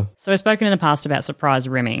 Yeah. So we've spoken in the past about surprise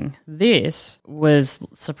rimming. This was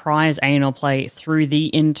surprise anal play through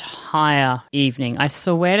the entire evening. I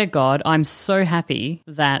swear to God, I'm so happy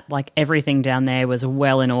that like everything down there was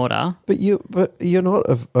well in order. But you're not.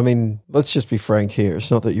 I mean, let's just be frank here.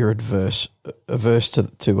 It's not that you're averse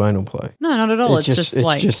to anal play. No, not at all. It's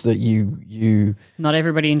just that you. Not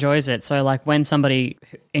everybody enjoys it. So like when somebody,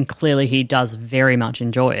 and clearly he does very much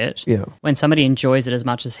enjoy it. Yeah. When somebody enjoys it as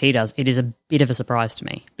much as he does, it is a bit of a surprise to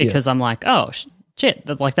me, because I'm like, oh shit,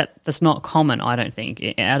 that's not common, I don't think.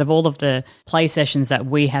 Out of all of the play sessions that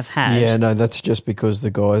we have had. Yeah, no, that's just because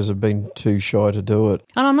the guys have been too shy to do it.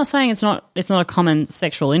 And I'm not saying it's not a common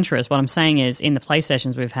sexual interest. What I'm saying is in the play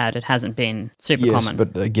sessions we've had, it hasn't been super common. Yes,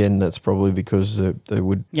 but again, that's probably because they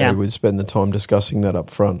would spend the time discussing that up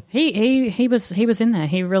front. He was in there.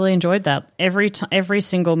 He really enjoyed that. Every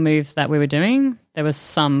single move that we were doing, there was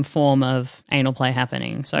some form of anal play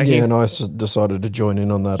happening. So and I decided to join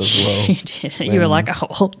in on that as well. You did. You were like, oh,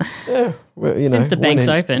 well. Yeah, well, Since the bank's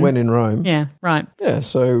open. When in Rome. Yeah, right. Yeah,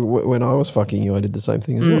 so when I was fucking you, I did the same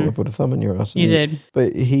thing as well. I put a thumb in your ass. You did.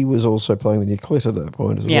 But he was also playing with your clit at that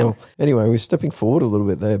point as well. Anyway, we're stepping forward a little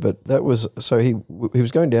bit there, but that was, so he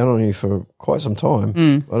was going down on you for quite some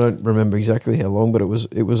time. I don't remember exactly how long, but it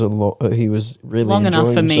was a lot. He was really long enough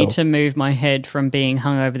for himself. me to move my head from being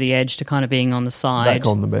hung over the edge to kind of being on the side. Back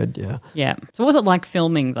on the bed, yeah. Yeah. So what was it like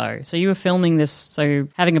filming though? So you were filming this, so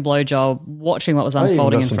having a blowjob, watching what was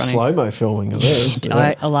unfolding in front of you. Slow-mo filming of this.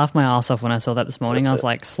 I laughed my ass off when I saw that this morning. I was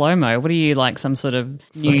like, slow-mo? What are you, like some sort of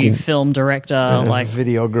new Fucking film director? Like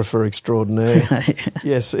videographer extraordinaire.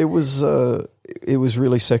 Yes, it was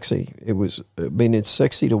really sexy. It's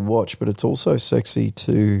sexy to watch, but it's also sexy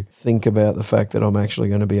to think about the fact that I'm actually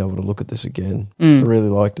going to be able to look at this again. I really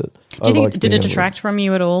liked it. Did it detract from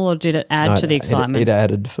you at all, or did it add to the excitement? It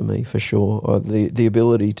added for me for sure. The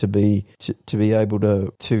ability to be able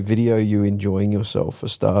to video you enjoying yourself for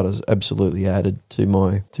starters absolutely added to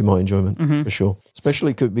my enjoyment for sure.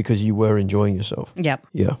 Especially because you were enjoying yourself. Yep.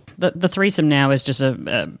 Yeah. The threesome now is just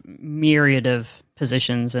a myriad of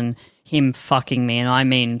positions and him fucking me, and I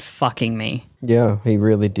mean fucking me. Yeah, he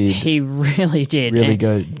really did. He really did. Really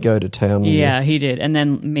go to town. Yeah, he did. And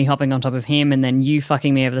then me hopping on top of him, and then you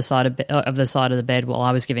fucking me over the side of the bed while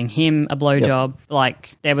I was giving him a blowjob. Yep.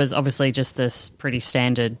 Like, there was obviously just this pretty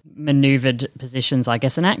standard maneuvered positions, I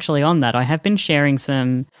guess. And actually on that, I have been sharing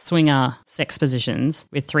some swinger sex positions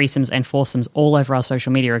with threesomes and foursomes all over our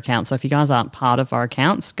social media accounts. So if you guys aren't part of our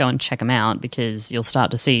accounts, go and check them out, because you'll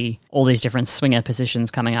start to see all these different swinger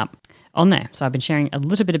positions coming up on there. So I've been sharing a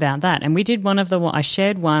little bit about that, and we did I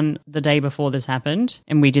shared one the day before this happened,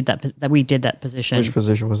 and we did that position. Which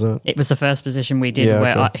position was that? It was the first position we did,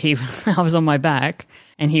 where I was on my back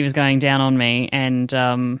and he was going down on me, and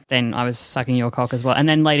then I was sucking your cock as well, and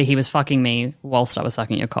then later he was fucking me whilst I was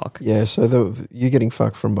sucking your cock. Yeah, so you getting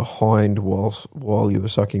fucked from behind while you were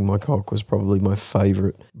sucking my cock was probably my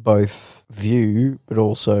favourite, both view but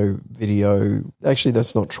also video. Actually,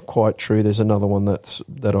 that's not quite true. There's another one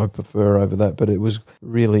that I prefer over that, but it was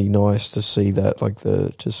really nice to see that, like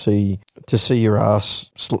to see your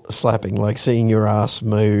ass slapping, like seeing your ass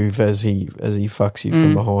move as he fucks you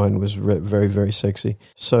from behind was very, very sexy.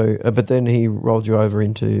 So, but then he rolled you over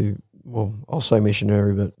into, well, I'll say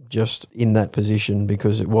missionary, but just in that position,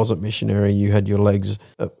 because it wasn't missionary. You had your legs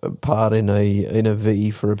apart in a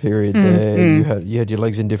V for a period there. You had your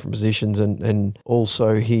legs in different positions, and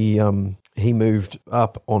also he moved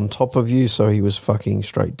up on top of you, so he was fucking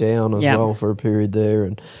straight down as well for a period there.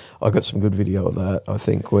 And I got some good video of that, I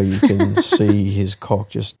think, where you can see his cock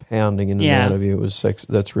just pounding in and out of you. It was sexy.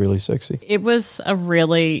 That's really sexy. It was a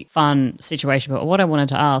really fun situation. But what I wanted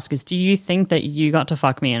to ask is, do you think that you got to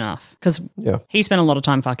fuck me enough? Because he spent a lot of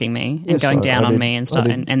time fucking me and going down on me and stuff,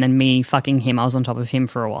 and then me fucking him. I was on top of him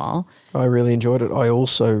for a while. I really enjoyed it. I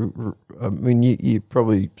also, I mean, you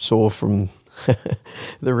probably saw from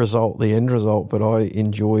the end result, but I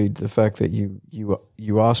enjoyed the fact that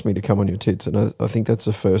you asked me to come on your tits, and I think that's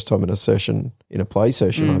the first time in a play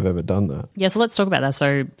session I've ever done that. Yeah, so let's talk about that.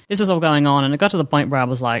 So this is all going on, and it got to the point where I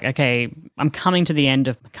was like, okay, I'm coming to the end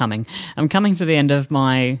of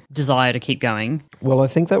my desire to keep going. Well, I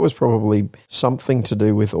think that was probably something to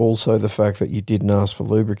do with also the fact that you didn't ask for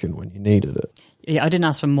lubricant when you needed it. Yeah, I didn't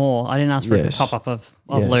ask for more. I didn't ask for a top-up of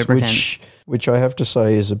lubricant. Which I have to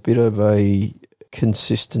say is a bit of a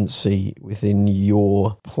consistency within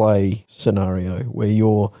your play scenario, where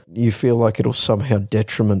you feel like it'll somehow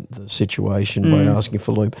detriment the situation by asking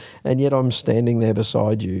for lube, and yet I'm standing there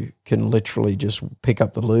beside you, can literally just pick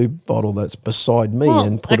up the lube bottle that's beside me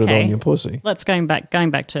and put it on your pussy. Let's going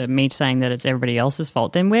back to me saying that it's everybody else's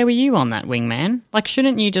fault. Then where were you on that, wingman? Like,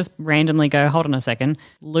 shouldn't you just randomly go, hold on a second,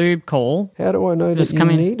 lube call? How do I know that you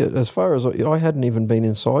need it? As far as I hadn't even been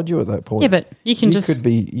inside you at that point. Yeah, but you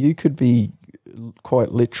could be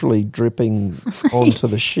quite literally dripping onto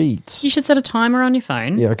the sheets. You should set a timer on your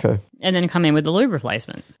phone. Yeah, okay. And then come in with the lube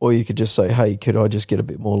replacement. Or you could just say, hey, could I just get a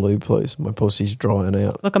bit more lube, please? My pussy's drying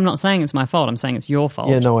out. Look, I'm not saying it's my fault. I'm saying it's your fault.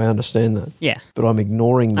 Yeah, no, I understand that. Yeah. But I'm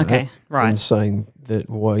ignoring that and saying that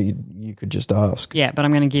why you could just ask. Yeah, but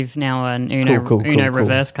I'm going to give now an Uno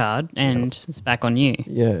reverse card, and it's back on you.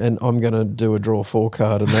 Yeah, and I'm going to do a draw 4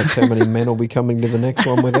 card, and that's how many men will be coming to the next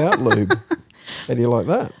one without lube. How do you like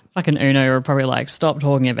that? Like an Uno are probably like, stop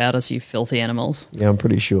talking about us, you filthy animals. Yeah, I'm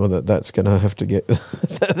pretty sure that's going to have to get,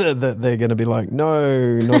 that they're going to be like,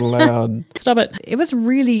 no, not allowed. Stop it. It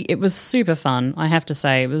was super fun, I have to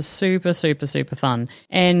say. It was super, super, super fun.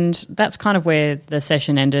 And that's kind of where the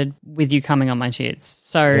session ended, with you coming on my tits.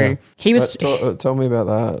 So he was... Tell me about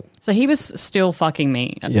that. So he was still fucking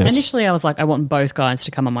me. Yes. Initially, I was like, I want both guys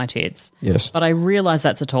to come on my tits. Yes. But I realised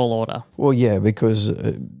that's a tall order. Well, yeah, because,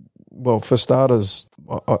 for starters,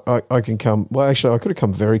 I can come. Well, actually, I could have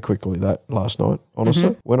come very quickly that last night,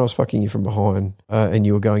 honestly. When I was fucking you from behind and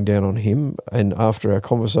you were going down on him, and after our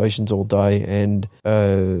conversations all day and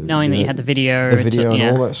knowing that you had the video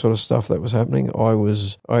and all that sort of stuff that was happening,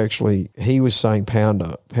 he was saying pound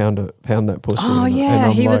that pussy. Oh, yeah,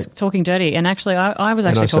 and he was talking dirty. And actually, I was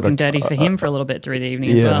actually talking dirty for him for a little bit through the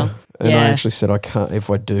evening as well. And I actually said, I can't, if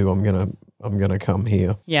I do, I'm gonna come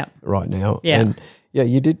here right now. Yeah. And yeah,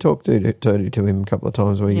 you did talk dirty to him a couple of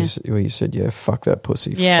times where you said, "Yeah, fuck that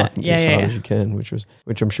pussy, fuck me as hard as you can,"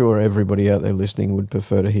 which I'm sure everybody out there listening would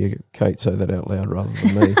prefer to hear Kate say that out loud rather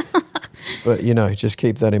than me. But just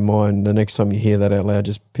keep that in mind. The next time you hear that out loud,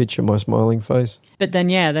 just picture my smiling face. But then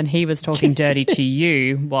he was talking dirty to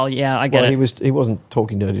you. While I get it. He wasn't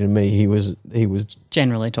talking dirty to me. He was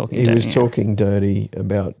generally talking. Dirty. He was talking dirty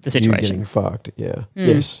about the situation, you getting fucked. Yeah,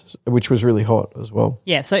 yes, which was really hot as well.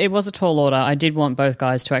 Yeah, so it was a tall order. I did want both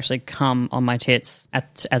guys to actually come on my tits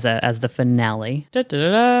as the finale.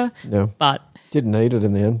 Yeah, but. Didn't need it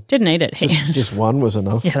in the end. Didn't need it. Just one was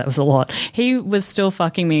enough. Yeah, that was a lot. He was still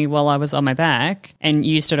fucking me while I was on my back, and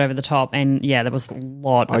you stood over the top, and there was a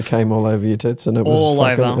lot. I came all over your tits, and it was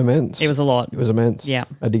fucking immense. It was a lot. It was immense. Yeah.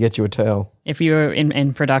 I had to get you a towel. If you were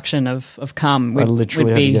in production of cum, I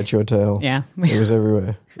literally had to get you a towel. Yeah. It was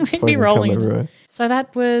everywhere. We'd be rolling. Everywhere. So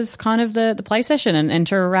that was kind of the play session, and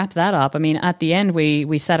to wrap that up, I mean, at the end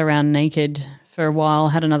we sat around naked for a while,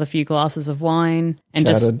 had another few glasses of wine and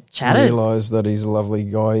just chatted. Realised that he's a lovely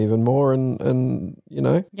guy even more, and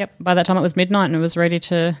Yep. By that time it was midnight, and it was ready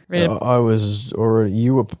to. I was already.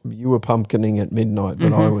 You were pumpkining at midnight,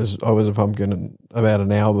 but I was a pumpkin about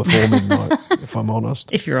an hour before midnight, if I'm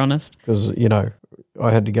honest. If you're honest, because I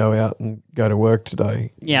had to go out and go to work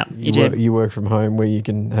today. Yeah, you did. You work from home where you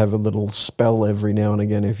can have a little spell every now and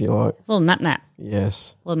again if you like. A little nap.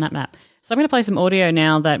 Yes. A little nap. So I'm going to play some audio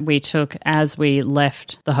now that we took as we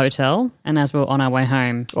left the hotel and as we were on our way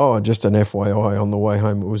home. Oh, just an FYI, on the way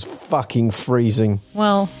home it was fucking freezing.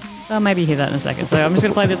 Well, I'll maybe hear that in a second. So I'm just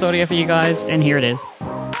going to play this audio for you guys, and here it is.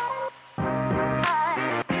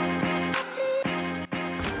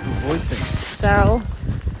 Voicing. Daryl,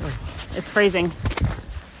 it's freezing.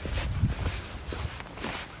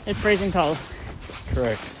 It's freezing cold.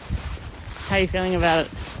 Correct. How are you feeling about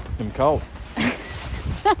it? I'm cold.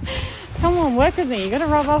 Come on, work with me. You got to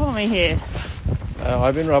rub up on me here.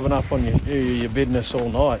 I've been rubbing up on your business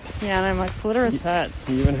all night. Yeah, I know, my clitoris hurts.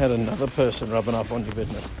 You even had another person rubbing up on your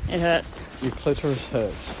business. It hurts. Your clitoris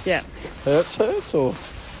hurts. Yeah. Hurts or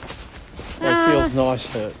feels nice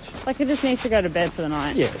hurts? Like it just needs to go to bed for the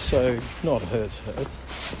night. Yeah, so not hurts.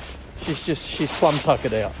 She's plumb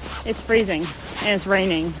tuckered out. It's freezing and it's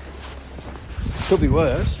raining. Could be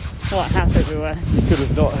worse. What? How could it be worse? You could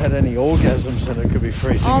have not had any orgasms and it could be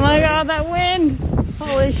freezing. Oh my God, that wind!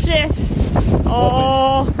 Holy shit!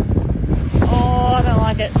 Oh, I don't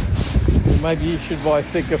like it. Well, maybe you should buy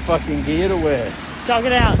thicker fucking gear to wear. Jog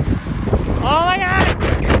it out. Oh my God!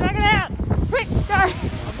 Jog it out! Quick, go!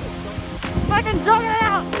 Fucking jog it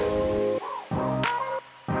out!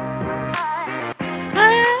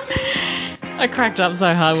 I cracked up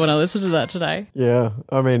so hard when I listened to that today. Yeah,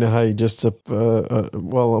 I mean, hey, just apologies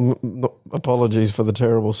for the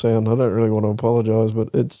terrible sound. I don't really want to apologise, but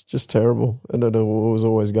it's just terrible, and it was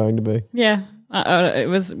always going to be. Yeah, it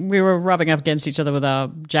was. We were rubbing up against each other with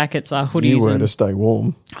our jackets, our hoodies. You were to stay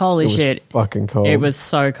warm. Holy shit! It was fucking cold. It was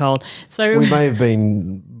so cold. So we may have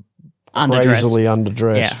been crazily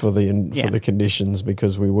underdressed for the conditions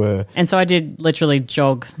because we were. And so I did literally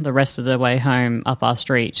jog the rest of the way home up our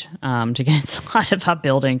street to get inside of our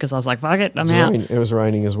building because I was like, fuck it, I'm out. It was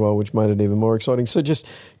raining as well, which made it even more exciting. So just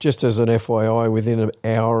as an FYI, within an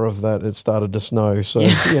hour of that, it started to snow. So,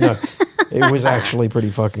 it was actually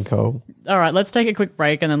pretty fucking cold. All right, let's take a quick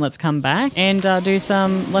break and then let's come back and do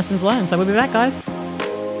some lessons learned. So we'll be back, guys.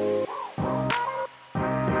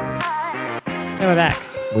 So we're back.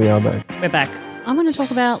 We are back. We're back. I'm going to talk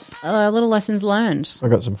about little lessons learned. I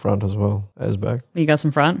got some front as well. As back. You got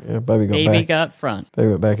some front? Yeah, baby got back. Baby got front.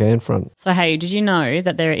 Baby got back and front. So, hey, did you know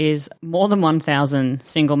that there is more than 1,000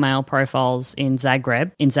 single male profiles in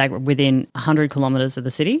Zagreb within 100 kilometres of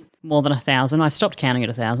the city? More than 1,000. I stopped counting at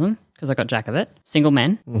 1,000 because I got jack of it. Single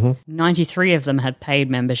men. Mm-hmm. 93 of them had paid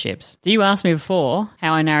memberships. You asked me before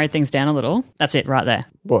how I narrowed things down a little. That's it right there.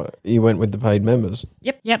 What, you went with the paid members?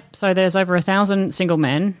 Yep. So there's over 1,000 single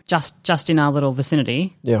men just in our little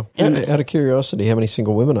vicinity. Yeah. Out of curiosity, how many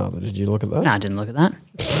single women are there? Did you look at that? No, I didn't look at that.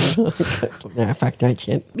 No, fuck that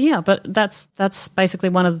shit. Yeah, but that's basically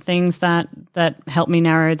one of the things that helped me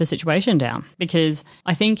narrow the situation down, because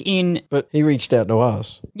I think But he reached out to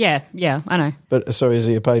us. Yeah, I know. But so is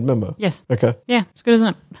he a paid member? Yes. Okay. Yeah, it's good, isn't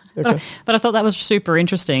it? Okay. But I thought that was super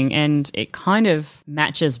interesting, and it kind of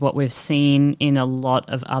matches what we've seen in a lot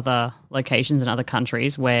of other locations in other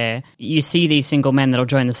countries, where you see these single men that'll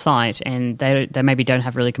join the site and they maybe don't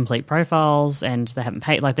have really complete profiles and they haven't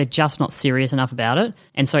paid, like they're just not serious enough about it.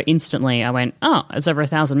 And so instantly I went, oh, it's over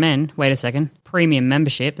 1,000 men. Wait a second. Premium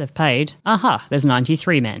membership, they've paid. Aha, there's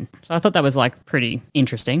 93 men. So I thought that was like pretty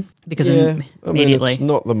interesting, because immediately. It's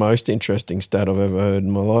not the most interesting stat I've ever heard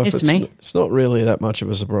in my life. It's to me. It's not really that much of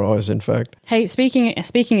a surprise, in fact. Hey,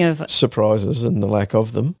 speaking of Surprises and the lack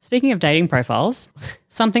of them. Speaking of dating profiles,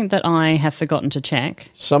 something that I have forgotten to check.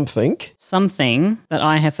 Something that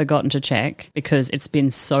I have forgotten to check, because it's been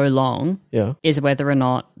so long, is whether or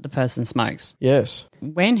not the person smokes. Yes.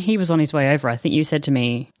 When he was on his way over, I think you said to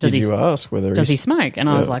me, Did you ask whether does he smoke? And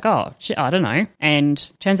I was like, oh, shit, I don't know.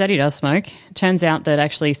 And turns out he does smoke. Turns out that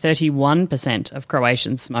actually 31% of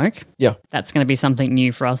Croatians smoke. Yeah. That's going to be something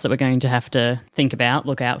new for us that we're going to have to think about,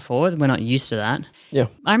 look out for. We're not used to that. Yeah.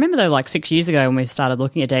 I remember though, like 6 years ago when we started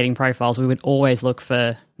looking at dating profiles, we would always look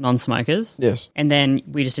for non-smokers. Yes. And then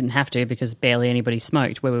we just didn't have to, because barely anybody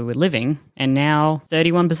smoked where we were living. And now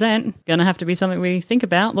 31% going to have to be something we think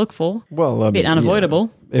about, look for. Well, a bit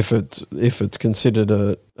unavoidable. Yeah. If it's considered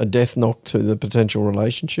a death knock to the potential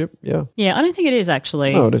relationship, yeah. Yeah, I don't think it is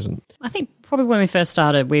actually. No, it isn't. I think probably when we first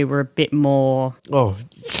started, we were a bit more... Oh,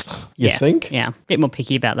 you think? Yeah, a bit more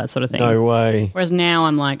picky about that sort of thing. No way. Whereas now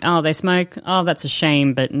I'm like, oh, they smoke. Oh, that's a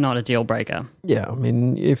shame, but not a deal breaker. Yeah, I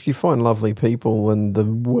mean, if you find lovely people and the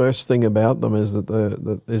worst thing about them is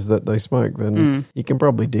that they smoke, then you can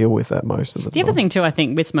probably deal with that most of the time. The other thing too, I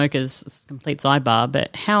think, with smokers, it's a complete sidebar,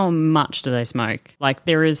 but how much do they smoke? Like,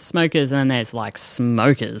 there is smokers and then there's like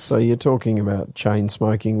smokers. So you're talking about chain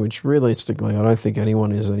smoking, which realistically I don't think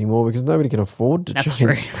anyone is anymore, because nobody can afford to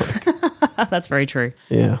chain smoke. That's very true.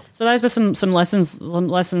 Yeah. So those were some lessons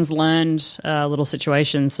learned, little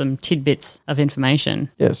situations, some tidbits of information.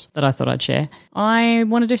 Yes. That I thought I'd share. I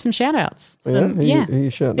want to do some shout outs. Who you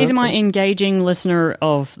shouting These out are my to? engaging listener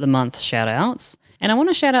of the month shout outs. And I want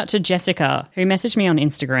to shout out to Jessica, who messaged me on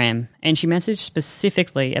Instagram, and she messaged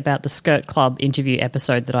specifically about the Skirt Club interview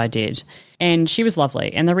episode that I did. And she was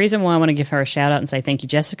lovely. And the reason why I want to give her a shout out and say thank you,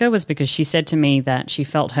 Jessica, was because she said to me that she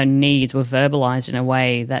felt her needs were verbalized in a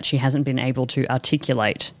way that she hasn't been able to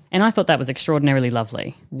articulate. And I thought that was extraordinarily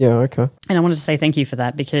lovely. Yeah, okay. And I wanted to say thank you for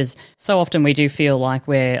that, because so often we do feel like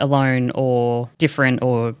we're alone or different,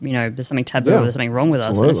 or, you know, there's something taboo or there's something wrong with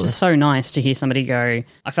us. And it's just so nice to hear somebody go,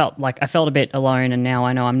 I felt a bit alone and now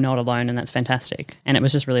I know I'm not alone, and that's fantastic. And it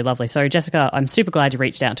was just really lovely. So Jessica, I'm super glad you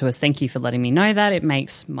reached out to us. Thank you for letting me know that. It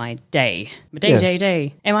makes my day.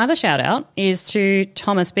 Day. And my other shout out is to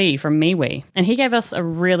Thomas B from MeWe. And he gave us a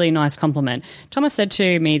really nice compliment. Thomas said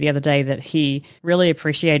to me the other day that he really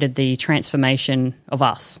appreciated the transformation of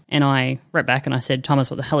us. And I wrote back and I said, Thomas,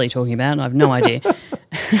 what the hell are you talking about? I have no idea.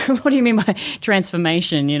 What do you mean by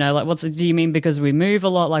transformation? You know, like, do you mean because we move a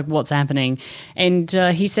lot? Like, what's happening? And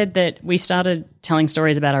he said that we started telling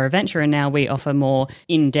stories about our adventure, and now we offer more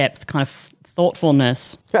in-depth kind of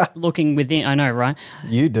thoughtfulness, looking within. I know, right?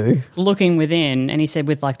 You do. Looking within. And he said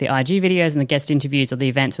with like the IG videos and the guest interviews or the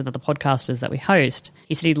events with other podcasters that we host,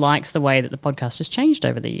 he said he likes the way that the podcast has changed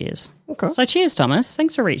over the years. Okay. So cheers, Thomas.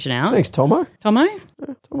 Thanks for reaching out. Thanks, Tomo. Tomo?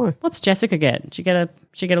 Yeah, Tomo. What's Jessica get? Did she get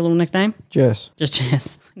a little nickname? Jess. Just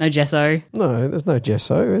Jess. No Jesso. No, there's no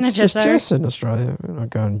Jesso. It's just Jess in Australia. We're not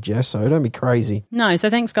going Jesso. Don't be crazy. No, so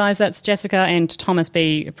thanks, guys. That's Jessica and Thomas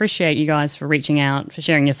B. Appreciate you guys for reaching out, for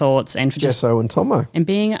sharing your thoughts, and for Jesso and Tomo. And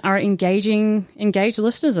being our engaged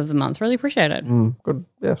listeners of the month. Really appreciate it. Good.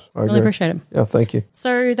 Yes, I really agree. appreciate it. Yeah, thank you.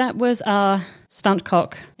 So that was our Stunt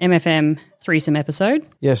Cock MFM Threesome episode.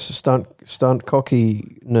 Yes, stunt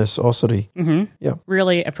cockiness-osity. Mm-hmm. Yeah.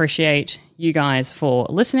 Really appreciate you guys for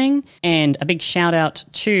listening, and a big shout out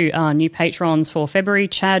to our new patrons for February: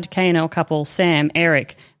 Chad, K&L couple, Sam,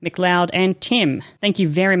 Eric, McLeod, and Tim. Thank you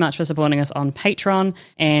very much for supporting us on Patreon,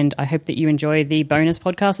 and I hope that you enjoy the bonus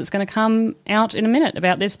podcast that's going to come out in a minute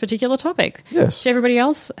about this particular topic. Yes. To everybody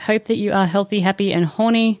else, hope that you are healthy, happy, and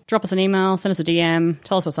horny. Drop us an email, send us a DM,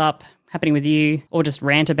 tell us what's up, happening with you, or just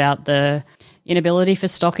rant about the inability for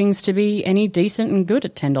stockings to be any decent and good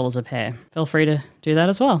at $10 a pair. Feel free to do that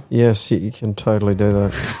as well. Yes, you can totally do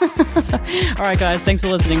that. All right, guys, thanks for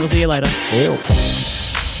listening. We'll see you later. Yeah.